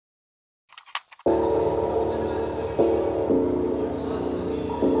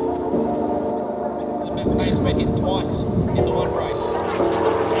been hit twice in the one race.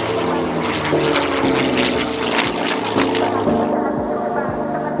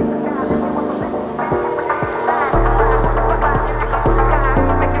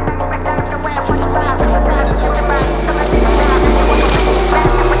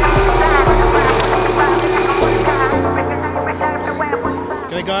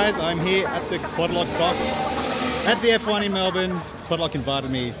 G'day guys, I'm here at the Quadlock box at the F1 in Melbourne. Quadlock invited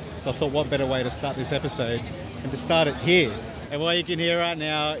me, so I thought what better way to start this episode than to start it here. And what you can hear right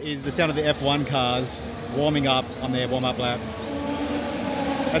now is the sound of the F1 cars warming up on their warm-up lap.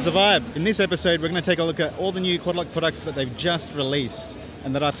 That's a vibe. In this episode, we're going to take a look at all the new Quadlock products that they've just released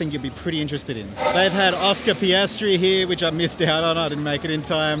and that I think you'll be pretty interested in. They've had Oscar Piastri here, which I missed out on. I didn't make it in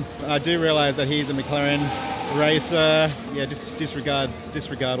time. I do realise that he's a McLaren racer. Yeah, just disregard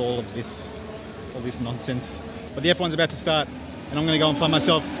all of this nonsense. But the F1's about to start, and I'm going to go and find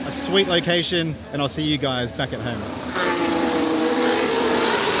myself a sweet location, and I'll see you guys back at home.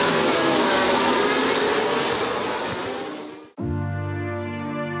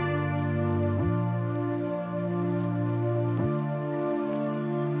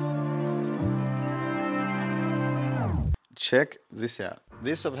 Check this out.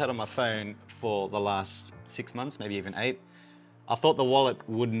 This I've had on my phone for the last 6 months, maybe even 8. I thought the wallet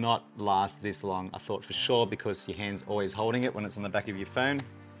would not last this long. I thought for sure, because your hand's always holding it when it's on the back of your phone,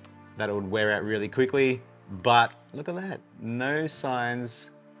 that it would wear out really quickly. But look at that, no signs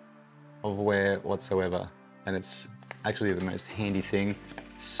of wear whatsoever. And it's actually the most handy thing.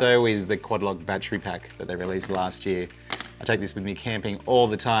 So is the Quadlock battery pack that they released last year. I take this with me camping all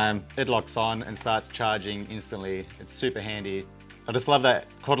the time. It locks on and starts charging instantly. It's super handy. I just love that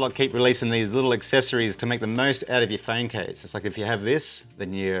Quadlock keep releasing these little accessories to make the most out of your phone case. It's like if you have this,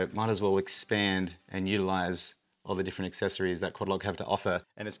 then you might as well expand and utilize all the different accessories that Quadlock have to offer.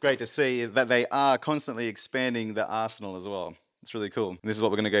 And it's great to see that they are constantly expanding the arsenal as well. It's really cool. This is what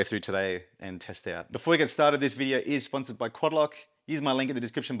we're gonna go through today and test out. Before we get started, this video is sponsored by Quadlock. Use my link in the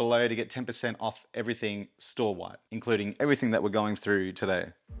description below to get 10% off everything store-wide, including everything that we're going through today.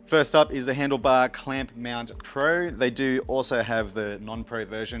 First up is the Handlebar Clamp Mount Pro. They do also have the non-pro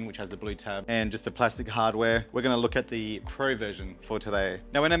version, which has the blue tab and just the plastic hardware. We're gonna look at the pro version for today.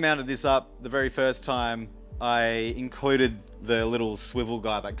 Now, when I mounted this up the very first time, I included the little swivel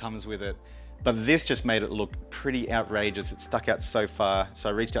guy that comes with it, but this just made it look pretty outrageous. It stuck out so far, so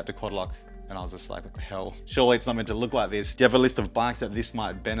I reached out to Quadlock and I was just like, what the hell? Surely it's not meant to look like this. Do you have a list of bikes that this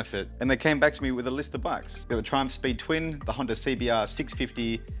might benefit? And they came back to me with a list of bikes. They have the Triumph Speed Twin, the Honda CBR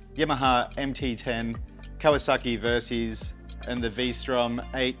 650, Yamaha MT10, Kawasaki Versys, and the V-Strom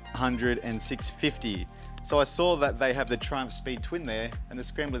 800 and 650. So I saw that they have the Triumph Speed Twin there, and the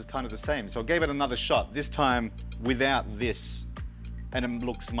Scrambler's kind of the same. So I gave it another shot, this time without this. And it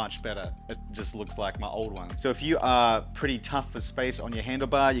looks much better. It just looks like my old one. So if you are pretty tough for space on your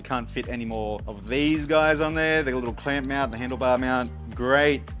handlebar, you can't fit any more of these guys on there, the little clamp mount, the handlebar mount.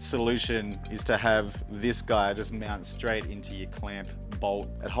 Great solution is to have this guy just mount straight into your clamp bolt.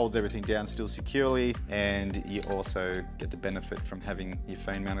 It holds everything down still securely, and you also get to benefit from having your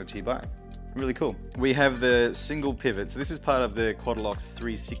phone mounted to your bike. Really cool. We have the single pivot. So this is part of the Quadlock's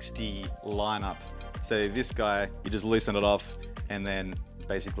 360 lineup. So this guy, you just loosen it off, and then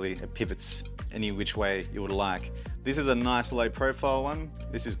basically it pivots any which way you would like. This is a nice low profile one.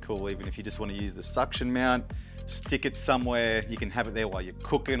 This is cool even if you just want to use the suction mount, stick it somewhere, you can have it there while you're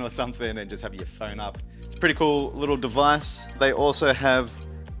cooking or something and just have your phone up. It's a pretty cool little device. They also have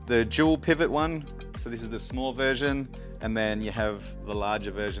the dual pivot one. So this is the small version, and then you have the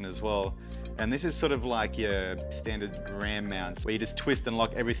larger version as well. And this is sort of like your standard RAM mounts where you just twist and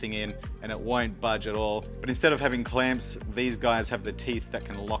lock everything in and it won't budge at all. But instead of having clamps, these guys have the teeth that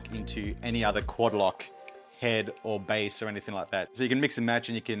can lock into any other Quadlock head or base or anything like that. So you can mix and match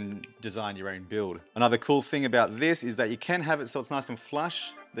and you can design your own build. Another cool thing about this is that you can have it so it's nice and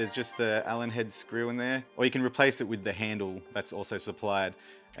flush. There's just the Allen head screw in there, or you can replace it with the handle that's also supplied.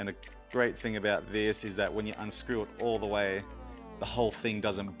 And a great thing about this is that when you unscrew it all the way, the whole thing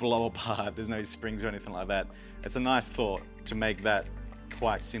doesn't blow apart. There's no springs or anything like that. It's a nice thought to make that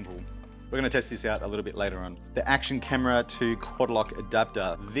quite simple. We're gonna test this out a little bit later on. The action camera to Quadlock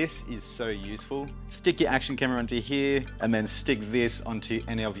adapter. This is so useful. Stick your action camera onto here and then stick this onto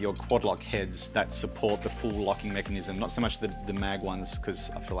any of your Quadlock heads that support the full locking mechanism. Not so much the mag ones,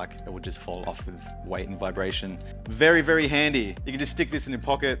 because I feel like it would just fall off with weight and vibration. Very, very handy. You can just stick this in your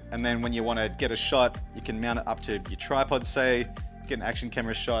pocket, and then when you wanna get a shot, you can mount it up to your tripod, say, get an action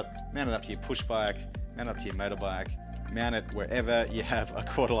camera shot, mount it up to your push bike, mount it up to your motorbike, mount it wherever you have a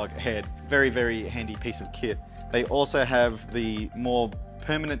Quadlock head. Very, very handy piece of kit. They also have the more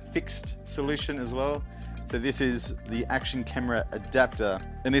permanent fixed solution as well. So this is the action camera adapter,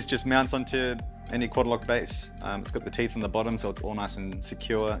 and this just mounts onto any quad lock base. It's got the teeth on the bottom, so it's all nice and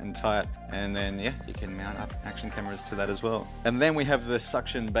secure and tight. And then yeah, you can mount up action cameras to that as well. And then we have the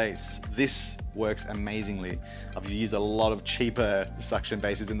suction base. This works amazingly. I've used a lot of cheaper suction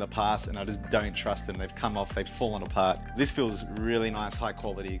bases in the past and I just don't trust them. They've come off, they've fallen apart. This feels really nice, high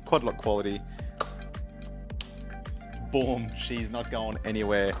quality, quad lock quality. Boom, she's not going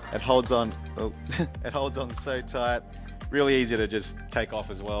anywhere. It holds on, oh, it holds on so tight. Really easy to just take off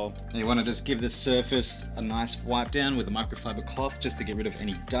as well. And you want to just give the surface a nice wipe down with a microfiber cloth just to get rid of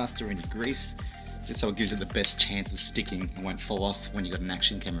any dust or any grease, just so it gives it the best chance of sticking and won't fall off when you've got an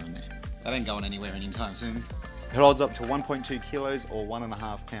action camera on there. That ain't going anywhere anytime soon. It holds up to 1.2 kilos or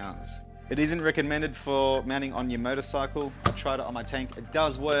 1.5 pounds. It isn't recommended for mounting on your motorcycle. I tried it on my tank, it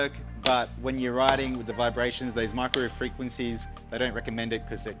does work, but when you're riding with the vibrations, these micro frequencies, they don't recommend it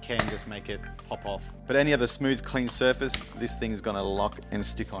because it can just make it pop off. But any other smooth, clean surface, this thing's gonna lock and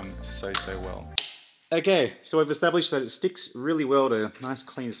stick on so well. Okay, so we've established that it sticks really well to nice,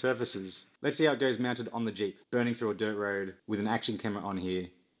 clean surfaces. Let's see how it goes mounted on the Jeep, burning through a dirt road with an action camera on here,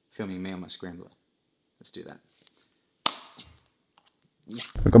 filming me on my scrambler. Let's do that. Yeah.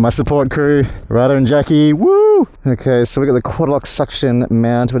 I've got my support crew, Ryder and Jackie, woo! Okay, so we got the quad lock suction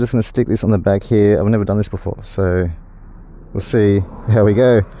mount. We're just gonna stick this on the back here. I've never done this before, so we'll see how we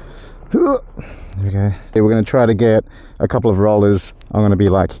go. There we go. We're gonna try to get a couple of rollers. I'm gonna be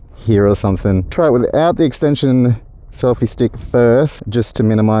like here or something. Try it without the extension selfie stick first, just to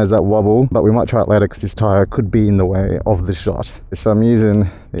minimize that wobble, but we might try it later because this tire could be in the way of the shot. So I'm using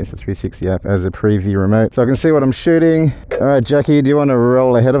the Insta360 app as a preview remote so I can see what I'm shooting. All right, Jackie, do you want to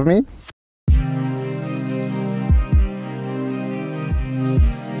roll ahead of me?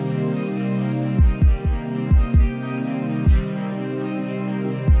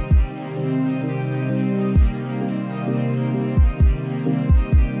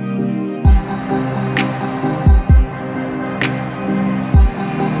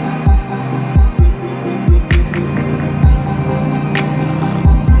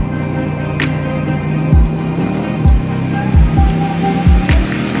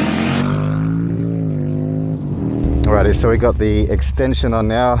 Alrighty, so we got the extension on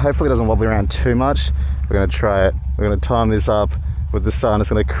now. Hopefully it doesn't wobble around too much. We're gonna try it. We're gonna time this up with the sun. It's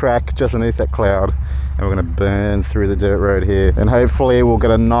gonna crack just underneath that cloud and we're gonna burn through the dirt road here. And hopefully we'll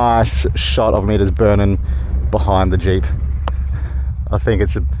get a nice shot of me just burning behind the Jeep. I think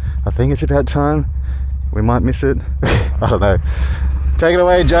it's about time. We might miss it. I don't know. Take it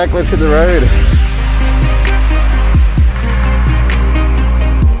away, Jack. Let's hit the road.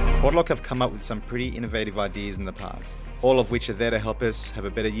 Quadlock have come up with some pretty innovative ideas in the past, all of which are there to help us have a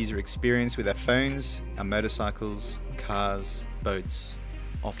better user experience with our phones, our motorcycles, cars, boats,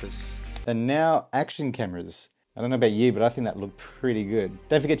 office, and now action cameras. I don't know about you, but I think that looked pretty good.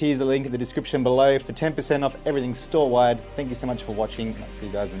 Don't forget to use the link in the description below for 10% off everything store-wide. Thank you so much for watching, and I'll see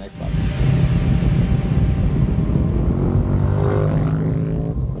you guys in the next one.